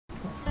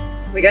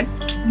We good?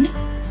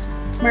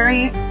 Mm-hmm. Where are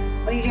you?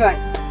 What are you doing?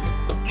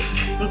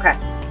 Okay.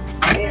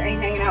 Are you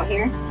hanging out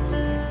here?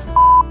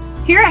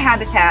 Here at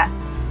Habitat,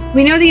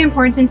 we know the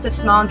importance of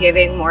small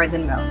giving more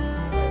than most.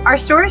 Our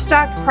store is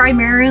stocked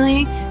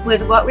primarily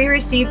with what we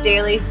receive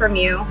daily from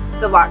you,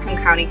 the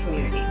Whatcom County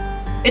community.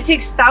 It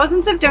takes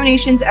thousands of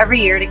donations every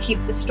year to keep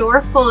the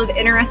store full of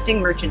interesting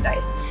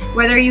merchandise.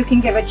 Whether you can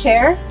give a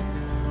chair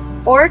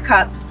or a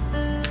cup,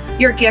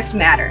 your gift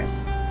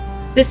matters.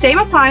 The same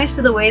applies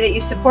to the way that you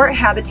support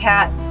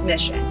Habitat's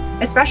mission,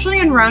 especially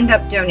in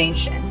Roundup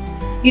donations.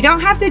 You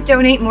don't have to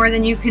donate more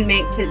than you can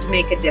make to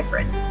make a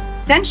difference.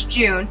 Since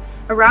June,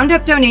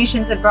 Roundup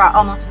donations have brought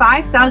almost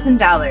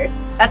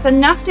 $5,000. That's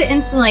enough to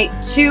insulate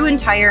 2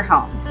 entire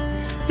homes.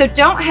 So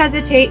don't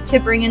hesitate to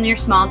bring in your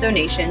small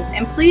donations,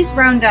 and please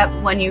round up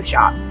when you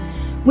shop.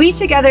 We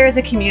together as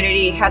a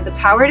community have the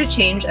power to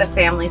change a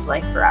family's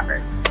life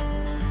forever.